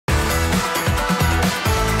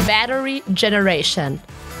Battery Generation,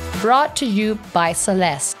 brought to you by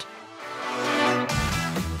Celeste.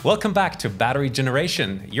 Welcome back to Battery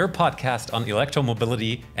Generation, your podcast on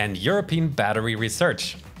electromobility and European battery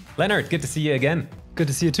research. Leonard, good to see you again. Good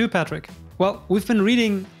to see you too, Patrick. Well, we've been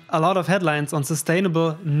reading a lot of headlines on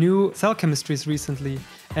sustainable new cell chemistries recently,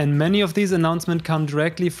 and many of these announcements come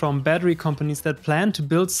directly from battery companies that plan to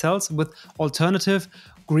build cells with alternative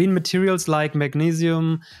green materials like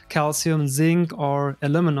magnesium, calcium, zinc, or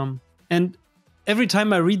aluminum. And every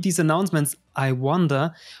time I read these announcements, I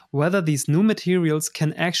wonder whether these new materials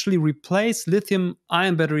can actually replace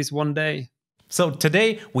lithium-ion batteries one day. So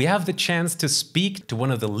today we have the chance to speak to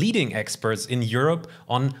one of the leading experts in Europe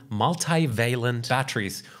on multivalent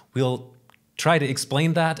batteries. We'll try to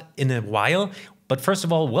explain that in a while. But first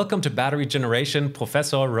of all, welcome to Battery Generation,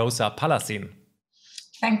 Professor Rosa Palacín.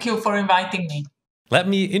 Thank you for inviting me. Let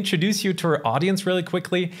me introduce you to our audience really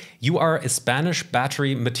quickly. You are a Spanish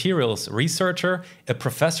battery materials researcher, a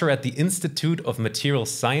professor at the Institute of Materials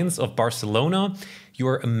Science of Barcelona. You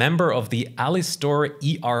are a member of the Alistor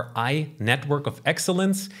ERI Network of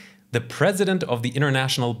Excellence, the president of the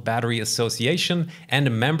International Battery Association, and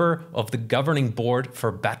a member of the governing board for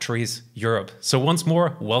Batteries Europe. So once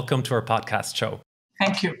more, welcome to our podcast show.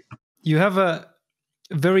 Thank you. You have a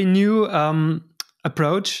very new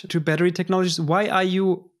approach to battery technologies. Why are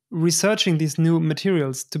you researching these new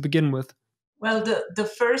materials to begin with? Well, the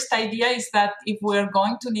first idea is that if we're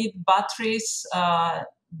going to need batteries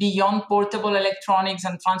beyond portable electronics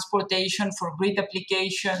and transportation for grid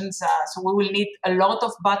applications, so we will need a lot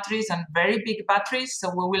of batteries and very big batteries, so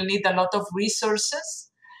we will need a lot of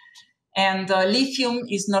resources. And lithium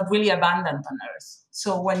is not really abundant on Earth.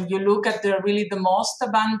 So when you look at the most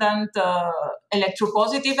abundant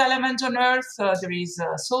electropositive element on Earth, there is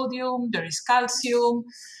sodium, there is calcium.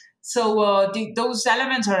 So those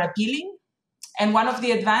elements are appealing. And one of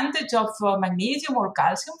the advantages of magnesium or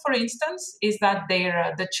calcium, for instance, is that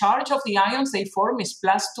the charge of the ions they form is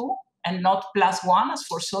 +2 and not +1 as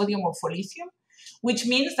for sodium or for lithium, which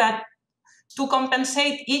means that to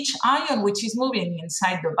compensate each ion which is moving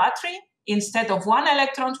inside the battery, instead of 1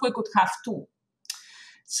 electron, we could have 2.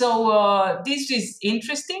 So this is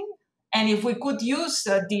interesting. And if we could use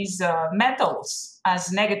these metals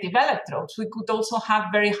as negative electrodes, we could also have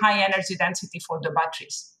very high energy density for the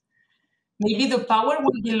batteries. Maybe the power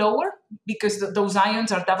will be lower because those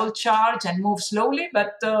ions are double charged and move slowly,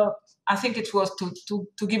 but I think it's worth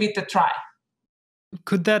to give it a try.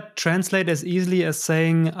 Could that translate as easily as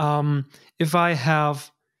saying, if I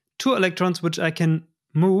have 2 electrons which I can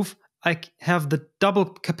move, I have the double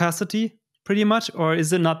capacity pretty much? Or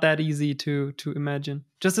is it not that easy to imagine?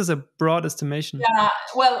 Just as a broad estimation. Yeah,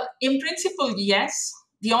 well, in principle, yes.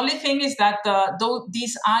 The only thing is that though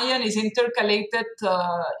this ion is intercalated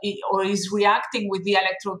or is reacting with the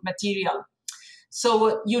electrode material.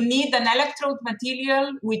 So you need an electrode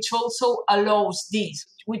material which also allows this,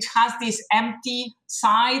 which has these empty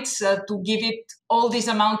sides to give it all this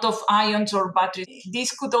amount of ions or batteries.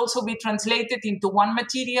 This could also be translated into one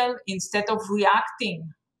material. Instead of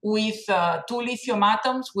reacting with 2 lithium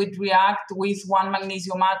atoms, would react with 1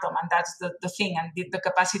 magnesium atom, and that's the thing, and the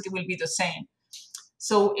capacity will be the same.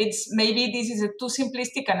 So maybe this is a too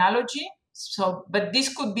simplistic analogy. But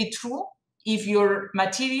this could be true if your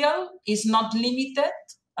material is not limited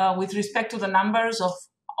with respect to the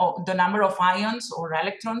number of ions or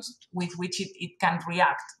electrons with which it can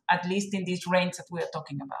react, at least in this range that we are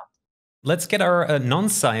talking about. Let's get our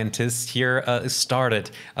non-scientists here started.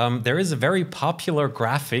 There is a very popular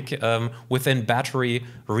graphic within battery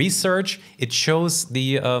research. It shows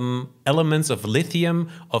the elements of lithium,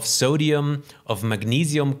 of sodium, of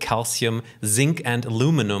magnesium, calcium, zinc, and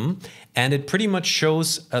aluminum. And it pretty much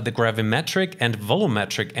shows the gravimetric and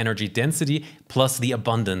volumetric energy density plus the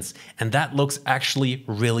abundance. And that looks actually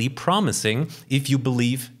really promising if you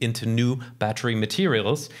believe into new battery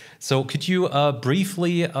materials. So could you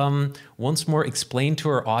briefly once more explain to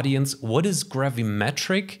our audience what is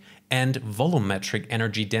gravimetric and volumetric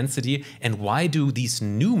energy density, and why do these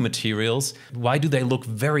new materials, why do they look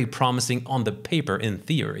very promising on the paper in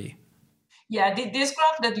theory? Yeah, this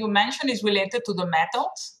graph that you mentioned is related to the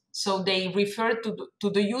metals. So they refer to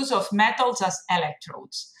the use of metals as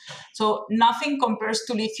electrodes. So nothing compares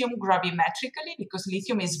to lithium gravimetrically because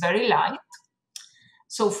lithium is very light.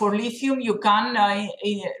 So for lithium, you can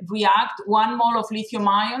react 1 mole of lithium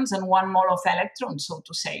ions and 1 mole of electrons, so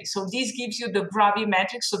to say. So this gives you the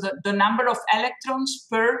gravimetric, so the number of electrons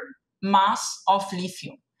per mass of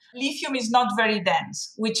lithium. Lithium is not very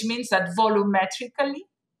dense, which means that volumetrically,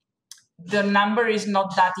 the number is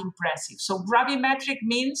not that impressive. So gravimetric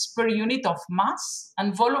means per unit of mass,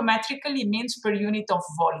 and volumetrically means per unit of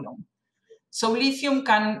volume. So lithium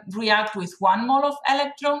can react with 1 mole of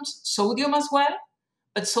electrons, sodium as well,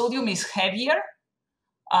 but sodium is heavier.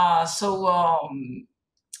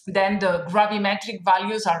 Then the gravimetric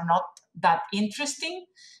values are not that interesting.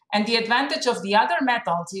 And the advantage of the other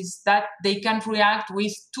metals is that they can react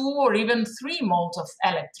with 2 or even 3 moles of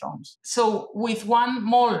electrons. So with 1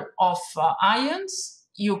 mole of ions,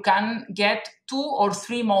 you can get 2 or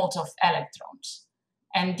 3 moles of electrons.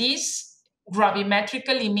 And this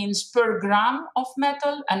gravimetrically means per gram of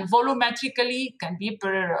metal, and volumetrically can be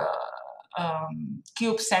per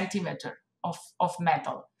cube centimeter of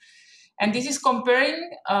metal. And this is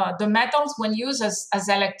comparing the metals when used as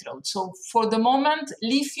electrodes. So for the moment,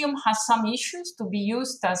 lithium has some issues to be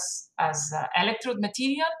used as electrode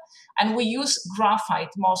material, and we use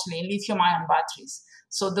graphite mostly in lithium-ion batteries.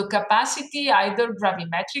 So the capacity, either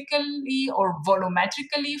gravimetrically or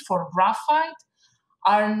volumetrically for graphite,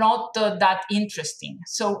 are not that interesting.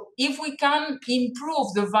 So if we can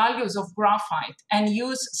improve the values of graphite and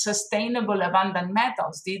use sustainable abundant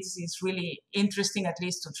metals, this is really interesting, at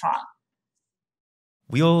least to try.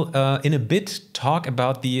 We'll, in a bit, talk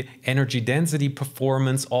about the energy density,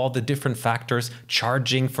 performance, all the different factors,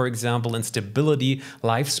 charging, for example, and stability,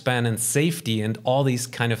 lifespan and safety, and all these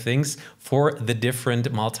kind of things for the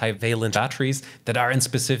different multivalent batteries that are in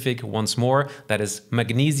specific, once more, that is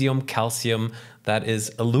magnesium, calcium, that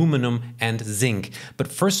is aluminum, and zinc. But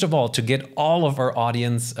first of all, to get all of our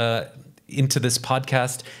audience into this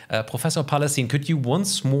podcast, Professor Palacín, could you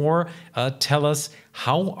once more tell us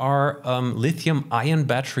how are lithium-ion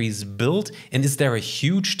batteries built, and is there a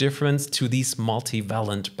huge difference to these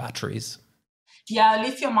multivalent batteries? Yeah,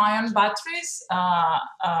 lithium-ion batteries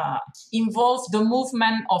involve the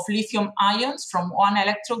movement of lithium ions from one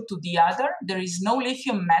electrode to the other. There is no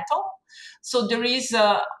lithium metal. So there is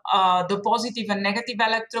the positive and negative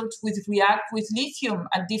electrodes which react with lithium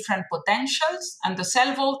at different potentials, and the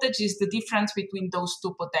cell voltage is the difference between those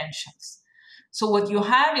two potentials. So what you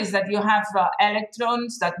have is that you have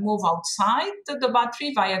electrons that move outside the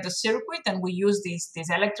battery via the circuit, and we use these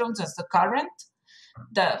electrons as the current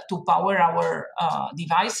to power our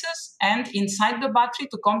devices. And inside the battery,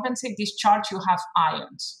 to compensate this charge, you have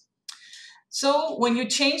ions. So when you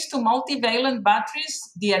change to multivalent batteries,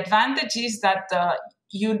 the advantage is that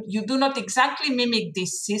you do not exactly mimic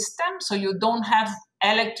this system. So you don't have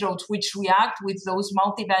electrodes which react with those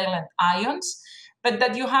multivalent ions, but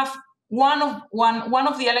that you have one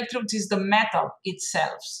of the electrodes is the metal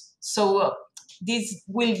itself. So this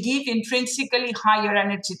will give intrinsically higher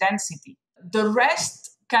energy density. The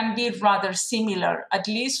rest can be rather similar, at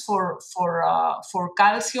least for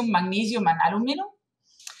calcium, magnesium, and aluminum.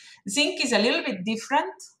 Zinc is a little bit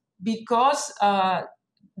different because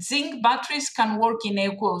zinc batteries can work in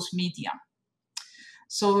aqueous medium.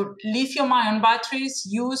 So lithium-ion batteries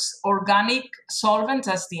use organic solvents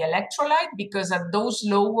as the electrolyte, because at those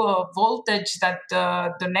low voltage that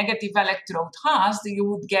the negative electrode has, you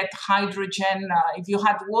would get hydrogen. If you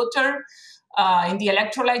had water in the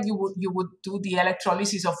electrolyte, you would do the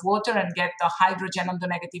electrolysis of water and get the hydrogen on the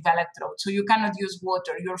negative electrode. So you cannot use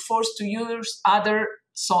water. You're forced to use other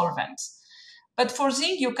solvents. But for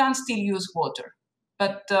zinc, you can still use water.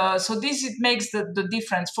 But so it makes the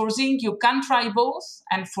difference. For zinc, you can try both.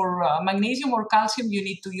 And for magnesium or calcium, you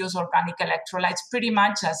need to use organic electrolytes pretty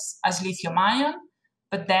much as lithium-ion.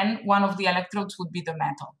 But then one of the electrodes would be the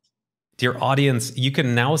metal. Dear audience, you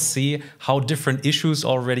can now see how different issues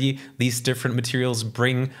already these different materials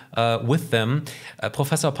bring with them.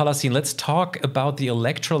 Professor Palacín, let's talk about the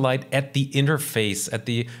electrolyte at the interface, at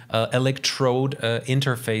the electrode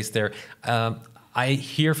interface there. I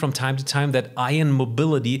hear from time to time that ion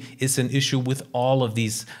mobility is an issue with all of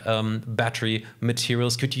these battery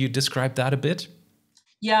materials. Could you describe that a bit?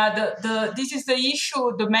 Yeah, this is the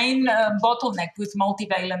issue. The main bottleneck with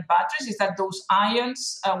multivalent batteries is that those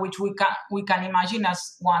ions, which we can imagine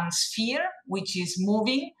as one sphere, which is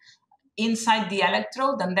moving inside the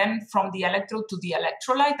electrode, and then from the electrode to the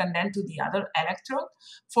electrolyte, and then to the other electrode.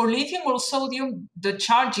 For lithium or sodium, the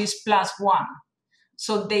charge is +1.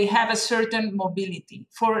 So they have a certain mobility.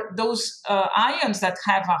 For those ions that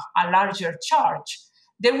have a larger charge,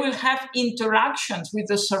 they will have interactions with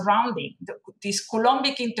the surrounding. These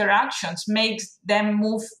Coulombic interactions make them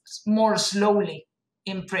move more slowly,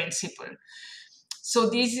 in principle. So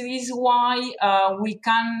this is why we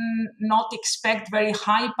cannot expect very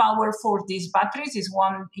high power for these batteries if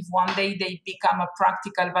one day they become a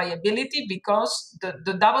practical viability, because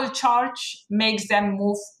the double charge makes them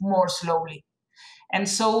move more slowly. And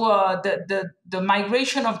so the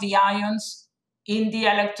migration of the ions in the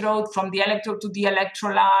electrode, from the electrode to the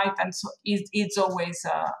electrolyte, and so it's always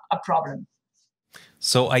a problem.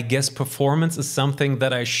 So I guess performance is something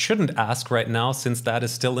that I shouldn't ask right now, since that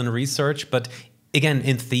is still in research. But again,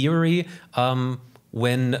 in theory,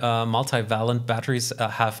 when multivalent batteries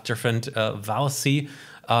have different valency,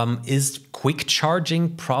 is quick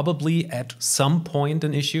charging probably at some point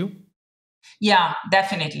an issue? Yeah,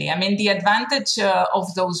 definitely. I mean, the advantage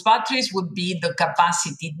of those batteries would be the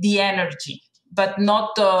capacity, the energy, but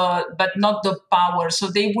not the power. So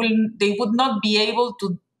they would not be able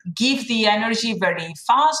to give the energy very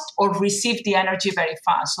fast or receive the energy very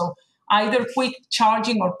fast. So either quick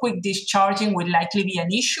charging or quick discharging will likely be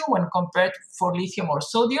an issue when compared for lithium or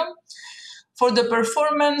sodium. For the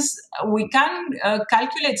performance, we can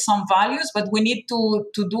calculate some values, but we need to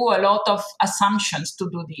do a lot of assumptions to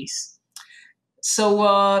do this. So,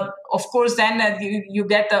 of course, then you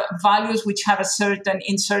get values which have a certain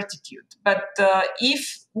incertitude. But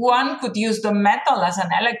if one could use the metal as an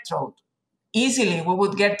electrode, easily we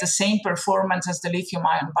would get the same performance as the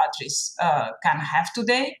lithium-ion batteries can have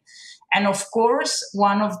today. And of course,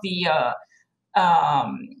 one of the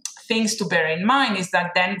things to bear in mind is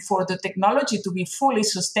that then for the technology to be fully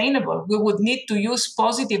sustainable, we would need to use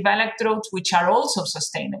positive electrodes which are also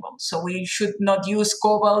sustainable. So we should not use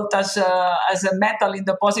cobalt as a metal in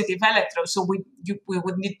the positive electrode. So we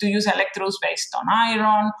would need to use electrodes based on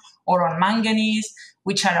iron or on manganese,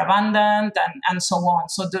 which are abundant, and so on.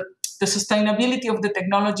 So the sustainability of the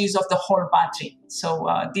technologies of the whole battery. So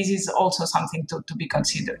this is also something to be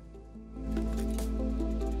considered.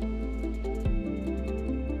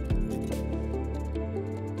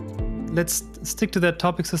 Let's stick to that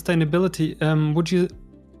topic, sustainability. Would you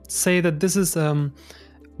say that this is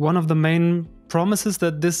one of the main promises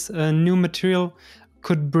that this new material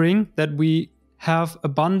could bring, that we have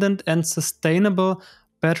abundant and sustainable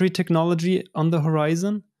battery technology on the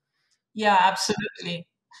horizon? Yeah, absolutely.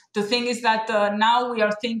 The thing is that now we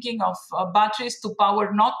are thinking of batteries to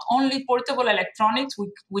power not only portable electronics,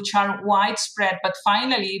 which are widespread, but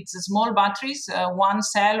finally it's small batteries, one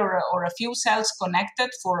cell or a few cells connected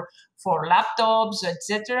for laptops,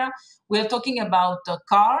 etc. We are talking about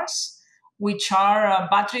cars, which are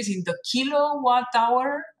batteries in the kilowatt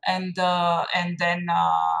hour, and then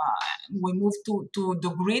we move to the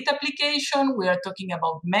grid application. We are talking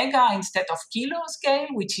about mega instead of kilo scale,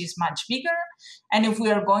 which is much bigger. And if we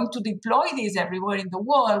are going to deploy these everywhere in the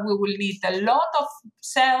world, we will need a lot of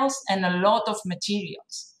cells and a lot of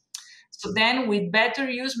materials. So then we better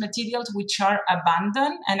use materials which are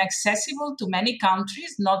abundant and accessible to many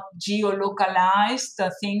countries, not geolocalized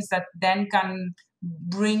things that then can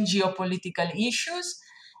bring geopolitical issues.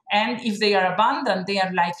 And if they are abundant, they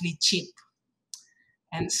are likely cheap.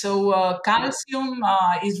 And so calcium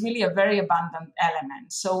is really a very abundant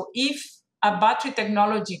element. So if a battery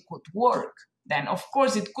technology could work, then of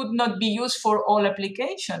course it could not be used for all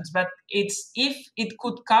applications, but if it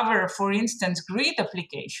could cover, for instance, grid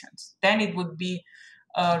applications, then it would be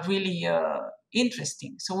really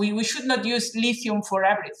interesting. So we should not use lithium for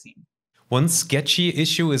everything. One sketchy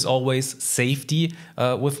issue is always safety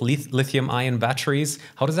with lithium-ion batteries.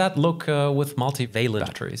 How does that look with multivalent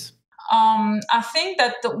batteries? I think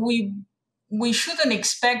that we shouldn't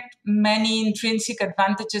expect many intrinsic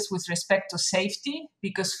advantages with respect to safety,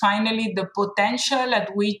 because finally the potential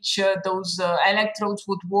at which those electrodes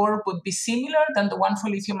would work would be similar than the one for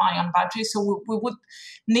lithium-ion batteries. So we would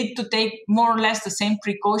need to take more or less the same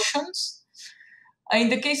precautions. In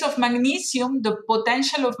the case of magnesium, the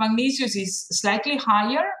potential of magnesium is slightly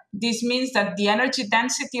higher. This means that the energy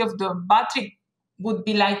density of the battery would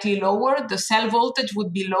be likely lower, the cell voltage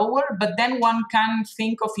would be lower, but then one can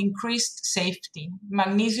think of increased safety.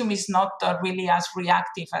 Magnesium is not really as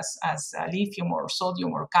reactive as lithium or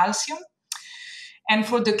sodium or calcium. And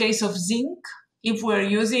for the case of zinc, if we're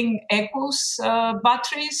using aqueous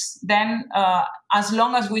batteries, then as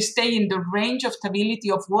long as we stay in the range of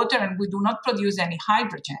stability of water and we do not produce any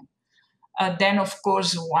hydrogen, then of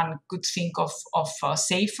course one could think of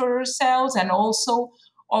safer cells and also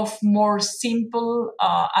of more simple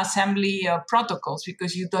assembly protocols,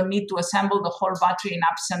 because you don't need to assemble the whole battery in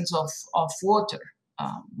absence of water,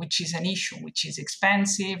 which is an issue, which is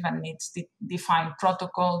expensive and needs defined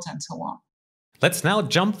protocols and so on. Let's now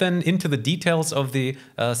jump then into the details of the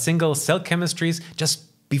single cell chemistries.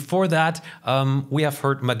 Just before that, we have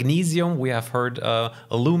heard magnesium, we have heard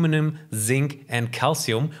aluminum, zinc, and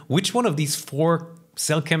calcium. Which one of these four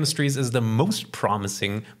cell chemistries is the most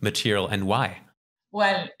promising material, and why?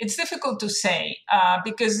 Well, it's difficult to say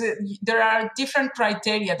because there are different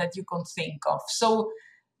criteria that you can think of. So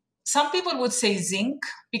Some people would say zinc,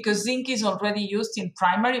 because zinc is already used in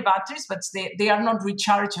primary batteries, but they are not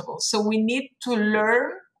rechargeable. So we need to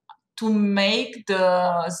learn to make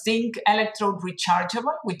the zinc electrode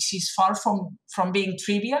rechargeable, which is far from being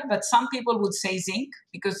trivial. But some people would say zinc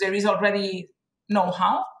because there is already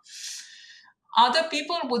know-how. Other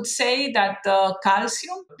people would say that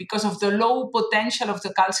calcium, because of the low potential of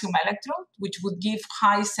the calcium electrode, which would give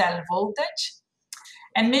high cell voltage.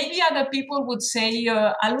 And maybe other people would say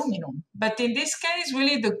aluminum. But in this case,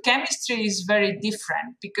 really, the chemistry is very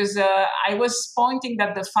different, because I was pointing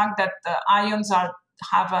that the fact that the ions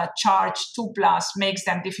have a charge 2+ makes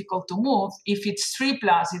them difficult to move. If it's 3+,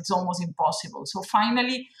 it's almost impossible. So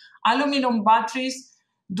finally, aluminum batteries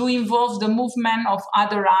do involve the movement of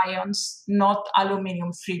other ions, not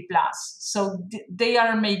aluminum 3+. So they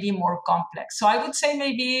are maybe more complex. So I would say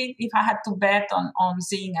maybe if I had to bet on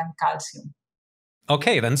zinc and calcium.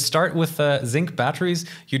 Okay, then start with zinc batteries.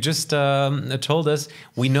 You just told us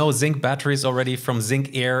we know zinc batteries already from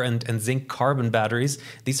zinc air and zinc carbon batteries.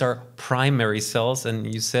 These are primary cells,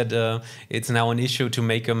 and you said it's now an issue to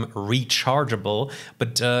make them rechargeable.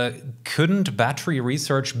 But couldn't battery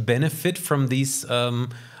research benefit from these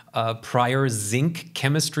prior zinc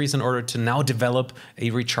chemistries in order to now develop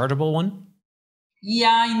a rechargeable one?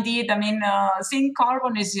 Yeah, indeed. I mean, zinc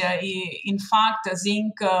carbon is, in fact,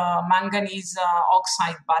 zinc manganese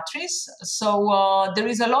oxide batteries. So there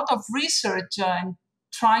is a lot of research in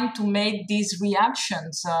trying to make these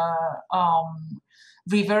reactions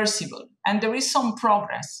reversible. And there is some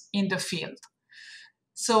progress in the field.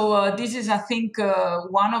 So this is, I think,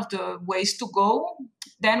 one of the ways to go.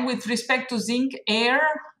 Then with respect to zinc air,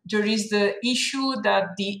 there is the issue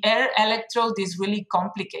that the air electrode is really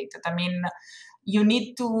complicated. I mean, you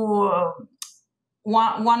need to,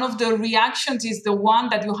 one of the reactions is the one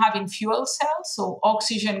that you have in fuel cells, so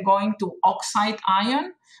oxygen going to oxide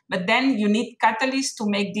ion, but then you need catalysts to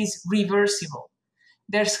make this reversible.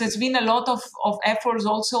 There has been a lot of efforts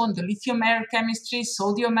also on the lithium air chemistry,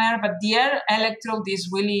 sodium air, but the air electrode is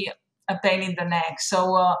really a pain in the neck.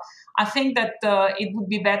 So I think that it would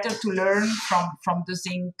be better to learn from the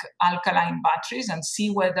zinc alkaline batteries and see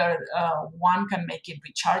whether one can make it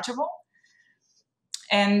rechargeable.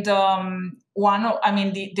 And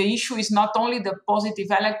the issue is not only the positive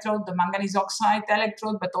electrode, the manganese oxide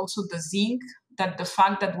electrode, but also the zinc, that the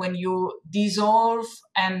fact that when you dissolve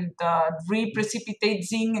and reprecipitate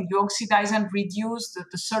zinc and you oxidize and reduce,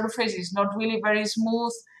 the surface is not really very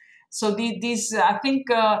smooth. So I think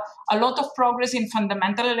a lot of progress in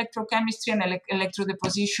fundamental electrochemistry and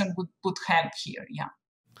electrodeposition would help here, yeah.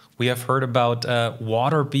 We have heard about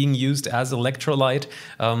water being used as electrolyte,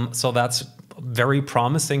 so that's very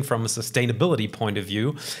promising from a sustainability point of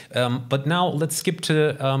view. But now let's skip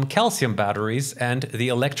to calcium batteries and the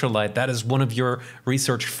electrolyte. That is one of your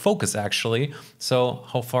research focus, actually. So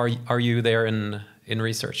how far are you there in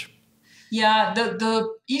research? Yeah, the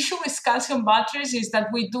issue with calcium batteries is that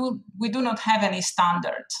we do not have any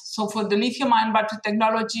standards. So for the lithium-ion battery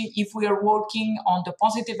technology, if we are working on the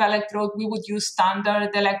positive electrode, we would use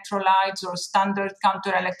standard electrolytes or standard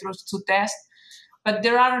counter electrodes to test. But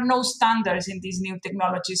there are no standards in these new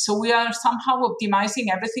technologies. So we are somehow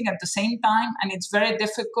optimizing everything at the same time. And it's very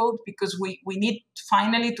difficult because we need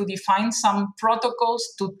finally to define some protocols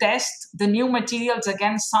to test the new materials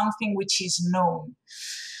against something which is known.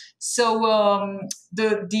 So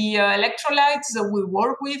the electrolytes that we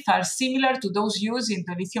work with are similar to those used in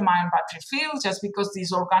the lithium-ion battery field, just because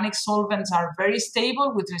these organic solvents are very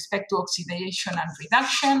stable with respect to oxidation and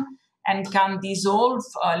reduction, and can dissolve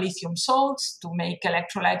lithium salts to make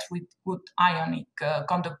electrolytes with good ionic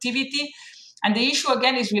conductivity. And the issue,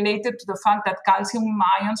 again, is related to the fact that calcium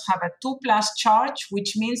ions have a 2+ charge,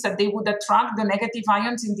 which means that they would attract the negative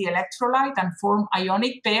ions in the electrolyte and form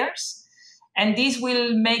ionic pairs. And this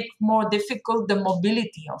will make more difficult the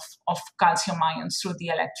mobility of calcium ions through the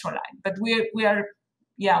electrolyte. But we are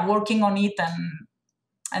working on it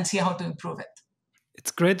and see how to improve it.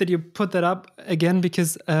 It's great that you put that up again,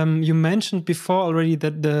 because you mentioned before already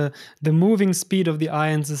that the moving speed of the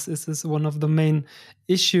ions is one of the main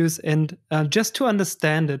issues. And just to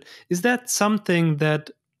understand it, is that something that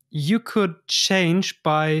you could change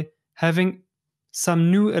by having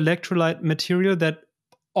some new electrolyte material that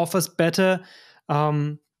offers better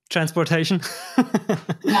transportation?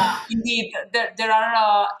 Yeah, indeed. There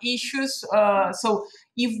are issues. So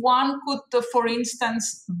if one could, for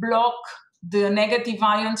instance, block the negative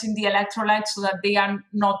ions in the electrolyte so that they are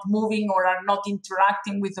not moving or are not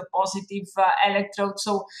interacting with the positive electrode.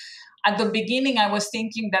 So At the beginning, I was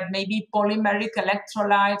thinking that maybe polymeric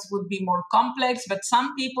electrolytes would be more complex, but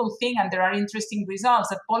some people think, and there are interesting results,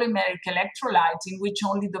 that polymeric electrolytes in which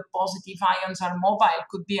only the positive ions are mobile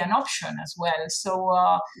could be an option as well.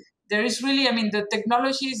 So there is really, the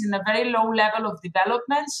technology is in a very low level of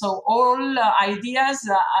development. So all ideas,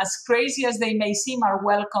 as crazy as they may seem, are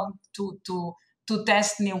welcome to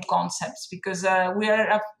test new concepts, because we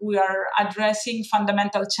are addressing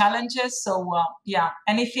fundamental challenges. So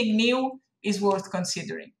anything new is worth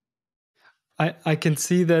considering. I can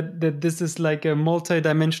see that this is like a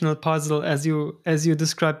multi-dimensional puzzle, as you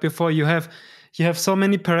described before. You have so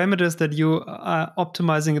many parameters that you are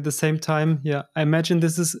optimizing at the same time. Yeah, I imagine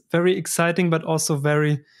this is very exciting, but also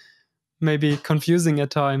very maybe confusing at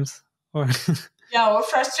times. Or or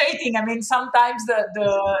frustrating. Sometimes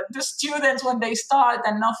the students, when they start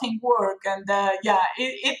and nothing works, and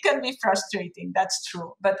it can be frustrating. That's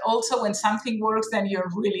true. But also when something works, then you're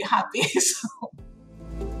really happy. So.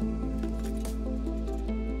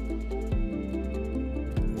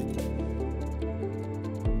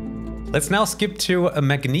 Let's now skip to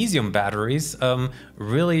magnesium batteries.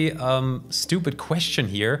 Really stupid question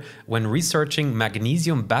here. When researching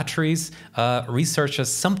magnesium batteries, researchers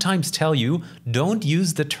sometimes tell you don't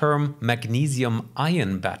use the term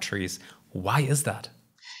magnesium-ion batteries. Why is that?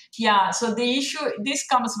 Yeah, so the issue, this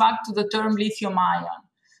comes back to the term lithium-ion.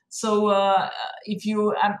 So if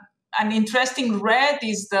you... an interesting read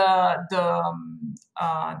is the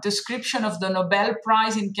description of the Nobel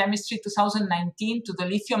Prize in Chemistry 2019 to the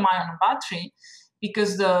lithium-ion battery,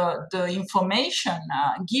 because the information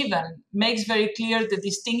given makes very clear the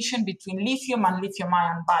distinction between lithium and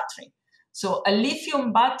lithium-ion battery. So a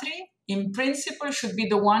lithium battery, in principle, should be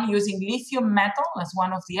the one using lithium metal as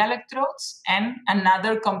one of the electrodes and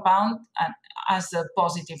another compound as the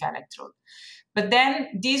positive electrode. But then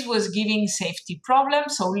this was giving safety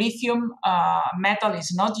problems. So lithium metal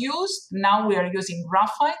is not used. Now we are using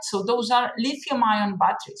graphite. So those are lithium-ion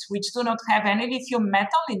batteries, which do not have any lithium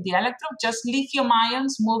metal in the electrode, just lithium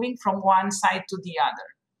ions moving from one side to the other.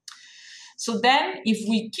 So then if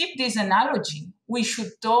we keep this analogy, we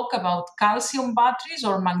should talk about calcium batteries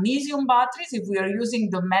or magnesium batteries if we are using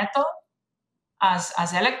the metal as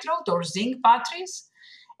electrode, or zinc batteries.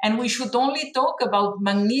 And we should only talk about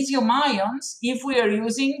magnesium ions if we are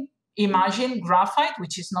using, imagine, graphite,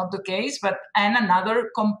 which is not the case, and another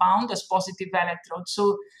compound as positive electrode.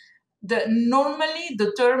 So normally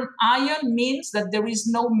the term ion means that there is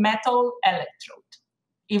no metal electrode,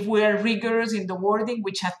 if we are rigorous in the wording,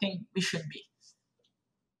 which I think we should be.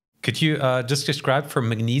 Could you just describe for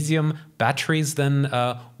magnesium batteries then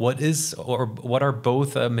what are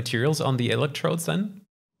both materials on the electrodes then?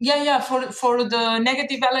 Yeah. For the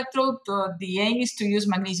negative electrode, the aim is to use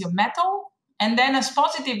magnesium metal. And then as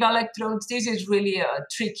positive electrodes, this is really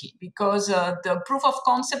tricky, because the proof of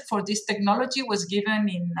concept for this technology was given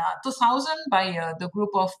in 2000 by the group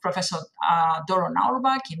of Professor Doron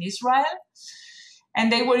Auerbach in Israel.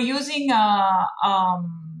 And they were using a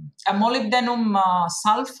molybdenum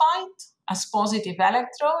sulfide as positive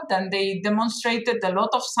electrode, and they demonstrated a lot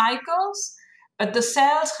of cycles, but the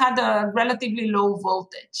cells had a relatively low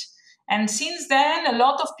voltage. And since then, a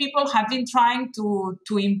lot of people have been trying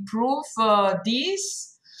to improve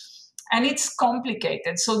this, and it's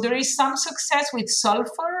complicated. So there is some success with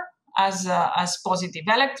sulfur as positive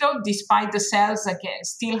electrode, despite the cells again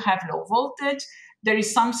still have low voltage. There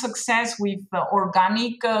is some success with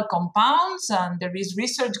organic compounds, and there is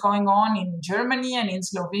research going on in Germany and in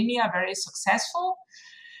Slovenia, very successful.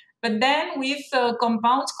 But then with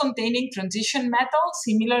compounds containing transition metals,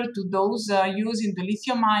 similar to those used in the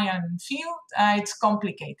lithium-ion field, it's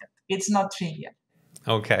complicated. It's not trivial.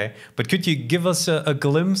 Okay, but could you give us a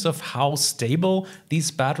glimpse of how stable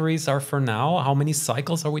these batteries are for now? How many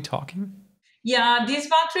cycles are we talking? Yeah, these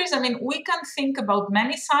batteries, we can think about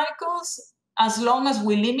many cycles as long as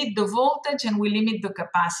we limit the voltage and we limit the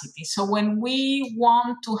capacity. So when we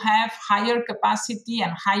want to have higher capacity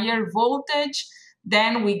and higher voltage,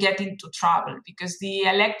 then we get into trouble, because the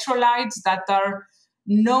electrolytes that are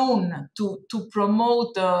known to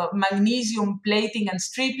promote magnesium plating and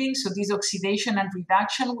stripping, so this oxidation and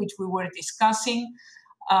reduction, which we were discussing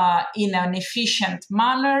in an efficient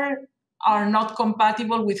manner, are not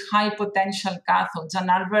compatible with high potential cathodes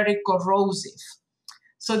and are very corrosive.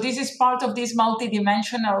 So this is part of this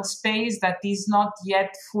multidimensional space that is not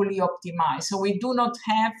yet fully optimized. So we do not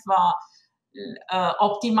have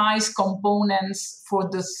optimized components for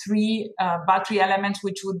the three battery elements,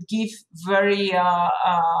 which would give very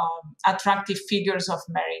attractive figures of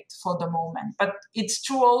merit for the moment. But it's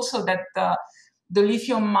true also that the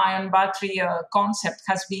lithium-ion battery concept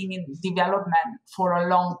has been in development for a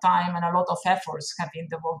long time, and a lot of efforts have been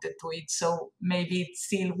devoted to it. So maybe it's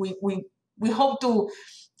still we hope to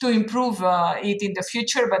improve it in the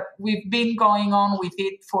future, but we've been going on with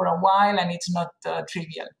it for a while, and it's not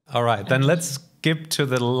trivial. All right, then let's skip to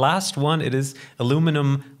the last one. It is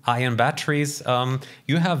aluminum-ion batteries.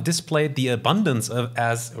 You have displayed the abundance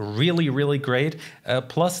as really, really great.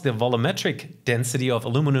 Plus, the volumetric density of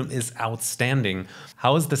aluminum is outstanding.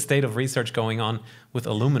 How is the state of research going on with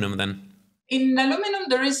aluminum then? In aluminum,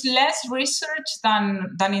 there is less research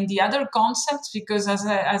than in the other concepts, because as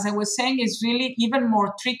I was saying, it's really even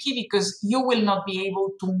more tricky, because you will not be able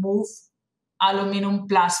to move aluminum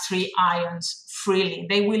 +3 ions freely.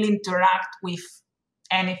 They will interact with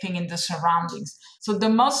anything in the surroundings. So the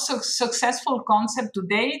most successful concept to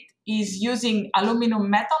date is using aluminum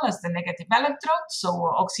metal as the negative electrode, so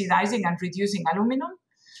oxidizing and reducing aluminum.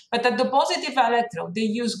 But at the positive electrode, they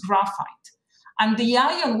use graphite. And the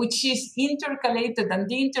ion, which is intercalated and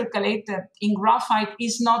deintercalated in graphite,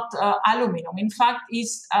 is not aluminum. In fact,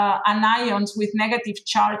 is anions with negative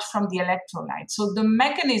charge from the electrolyte. So the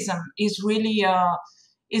mechanism is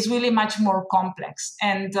really much more complex,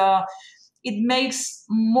 and it makes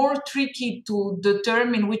more tricky to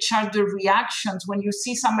determine which are the reactions. When you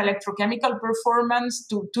see some electrochemical performance,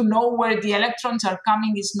 to know where the electrons are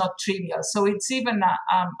coming is not trivial. So it's even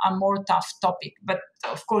a more tough topic. But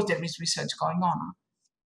of course, there is research going on.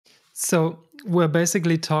 So we're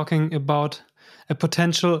basically talking about a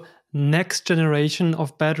potential next generation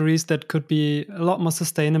of batteries that could be a lot more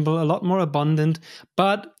sustainable, a lot more abundant,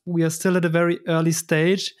 but we are still at a very early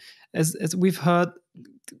stage. As we've heard,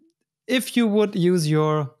 if you would use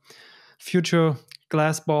your future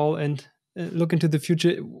glass ball and look into the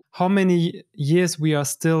future, how many years we are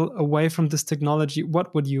still away from this technology,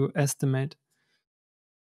 what would you estimate?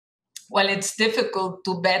 Well, it's difficult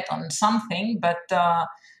to bet on something, but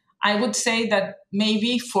I would say that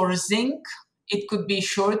maybe for zinc, it could be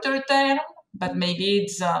shorter term, but maybe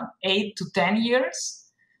it's 8 to 10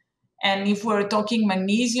 years. And if we're talking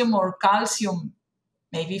magnesium or calcium,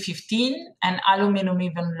 maybe 15, and aluminum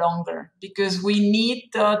even longer, because we need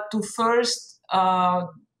to first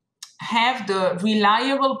have the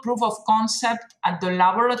reliable proof of concept at the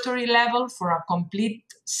laboratory level for a complete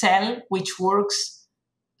cell which works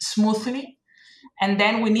smoothly. And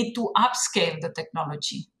then we need to upscale the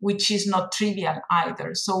technology, which is not trivial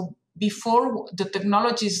either. So before the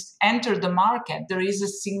technologies enter the market, there is a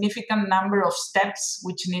significant number of steps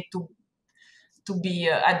which need to be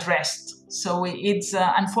addressed. So it's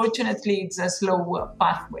unfortunately, it's a slow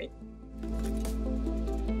pathway.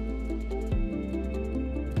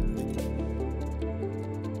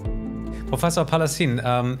 Professor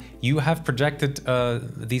Palacín, you have projected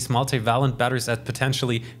these multivalent batteries as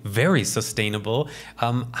potentially very sustainable.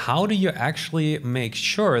 How do you actually make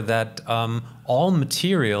sure that all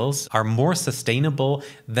materials are more sustainable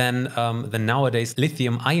than the nowadays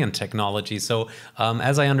lithium-ion technology? So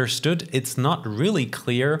as I understood, it's not really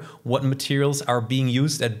clear what materials are being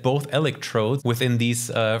used at both electrodes within these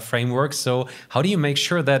frameworks. So how do you make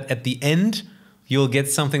sure that at the end, you'll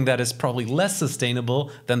get something that is probably less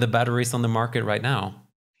sustainable than the batteries on the market right now?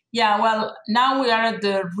 Yeah, well, now we are at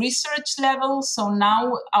the research level. So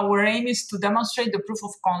now our aim is to demonstrate the proof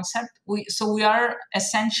of concept. So we are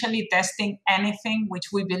essentially testing anything which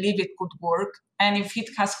we believe it could work. And if it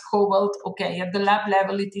has cobalt, okay, at the lab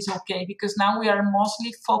level, it is okay, because now we are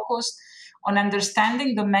mostly focused on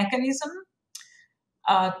understanding the mechanism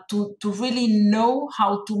to really know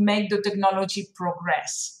how to make the technology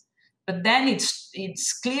progress. But then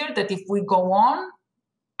it's clear that if we go on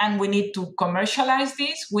and we need to commercialize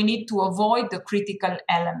this, we need to avoid the critical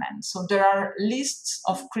elements. So there are lists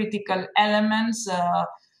of critical elements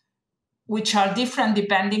which are different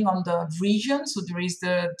depending on the region. So there is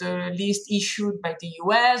the list issued by the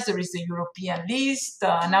US, there is the European list,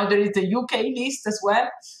 now there is the UK list as well.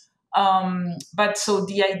 But so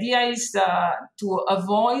the idea is to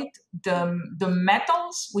avoid the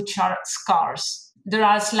metals which are scarce. There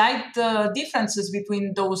are slight differences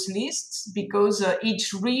between those lists, because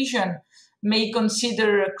each region may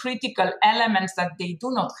consider critical elements that they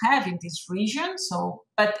do not have in this region. So,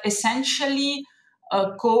 but essentially,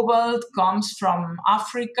 cobalt comes from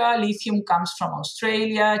Africa, lithium comes from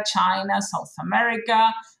Australia, China, South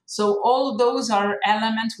America. So all those are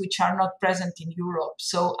elements which are not present in Europe.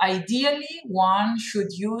 So ideally, one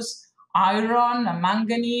should use iron,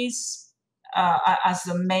 manganese, as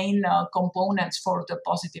the main components for the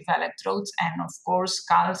positive electrodes, and of course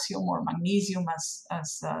calcium or magnesium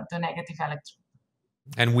as the negative electrode.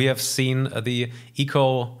 And we have seen the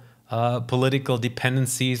eco political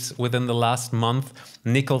dependencies within the last month.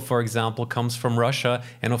 Nickel, for example, comes from Russia.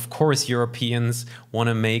 And of course, Europeans want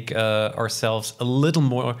to make ourselves a little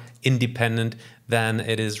more independent than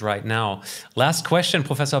it is right now. Last question,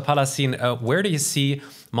 Professor Palacín, where do you see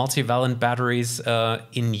multivalent batteries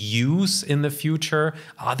in use in the future?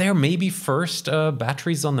 Are there maybe first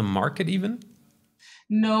batteries on the market even?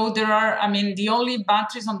 No, there are, I mean, the only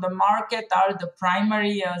batteries on the market are the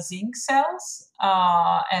primary zinc cells.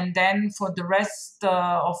 And then for the rest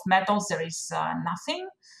of metals, there is nothing.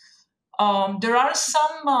 There are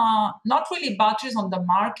some, not really batteries on the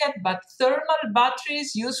market, but thermal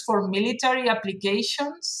batteries used for military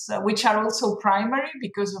applications, which are also primary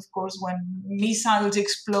because, of course, when missiles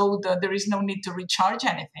explode, there is no need to recharge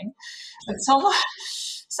anything. But some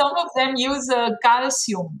of them use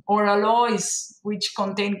calcium or alloys which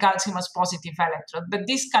contain calcium as positive electrode, but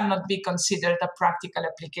this cannot be considered a practical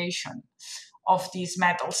application of these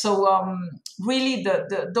metals. So really,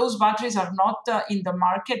 those batteries are not in the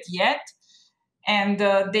market yet, and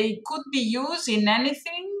they could be used in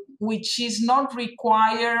anything which is not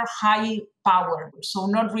require high power, so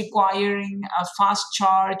not requiring a fast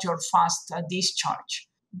charge or fast discharge.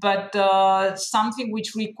 But something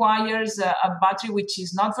which requires a battery which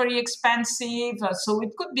is not very expensive. So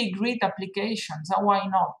it could be great applications. Why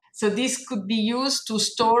not? So this could be used to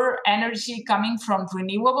store energy coming from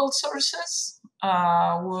renewable sources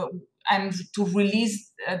and to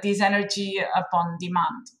release this energy upon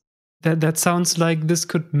demand. That sounds like this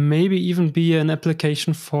could maybe even be an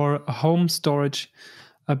application for a home storage,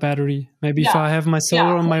 a battery. Maybe if I have my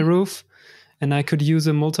solar on my roof and I could use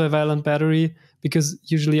a multivalent battery, because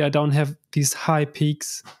usually I don't have these high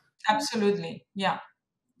peaks. Absolutely, yeah.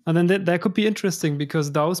 And then that could be interesting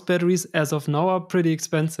because those batteries as of now are pretty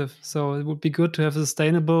expensive. So it would be good to have a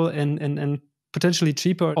sustainable and potentially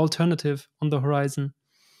cheaper alternative on the horizon.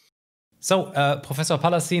 So, Professor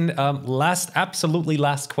Palacín, absolutely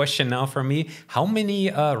last question now for me. How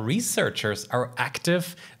many researchers are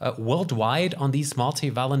active worldwide on these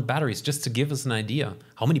multivalent batteries? Just to give us an idea,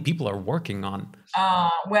 how many people are working on?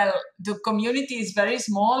 Well, the community is very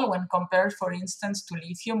small when compared, for instance, to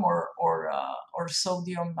lithium or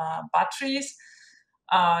sodium batteries.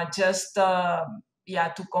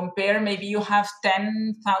 To compare, maybe you have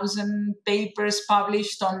 10,000 papers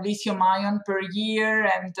published on lithium-ion per year,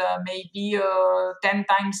 and maybe 10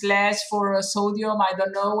 times less for sodium, I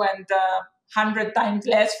don't know, and 100 times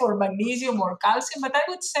less for magnesium or calcium. But I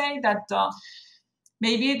would say that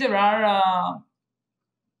maybe there are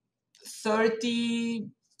 30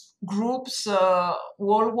 groups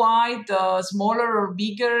worldwide, smaller or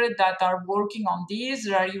bigger, that are working on this.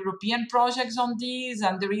 There are European projects on this,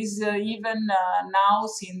 and there is even now,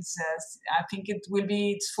 since I think it will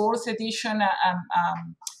be its 4th edition,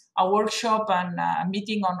 a workshop and a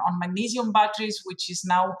meeting on magnesium batteries, which is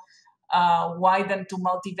now widened to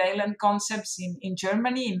multivalent concepts in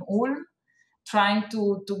Germany, in Ulm, trying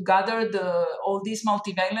to gather all this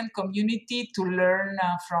multivalent community to learn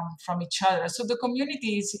from each other. So the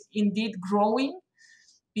community is indeed growing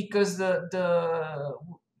because the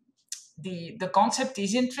concept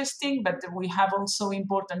is interesting, but we have also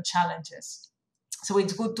important challenges. So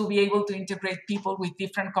it's good to be able to integrate people with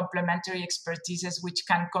different complementary expertises which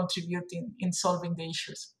can contribute in solving the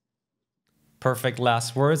issues. Perfect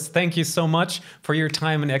last words. Thank you so much for your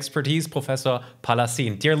time and expertise, Professor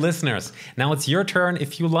Palacín. Dear listeners, now it's your turn.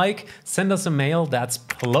 If you like, send us a mail. That's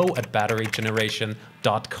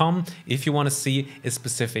hello@batterygeneration.com if you want to see a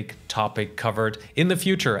specific topic covered in the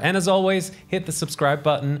future. And as always, hit the subscribe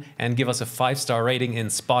button and give us a 5-star rating in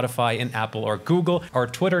Spotify, in Apple or Google. Our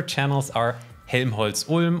Twitter channels are Helmholtz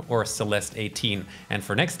Ulm or Celeste18. And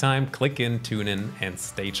for next time, click in, tune in, and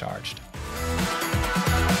stay charged.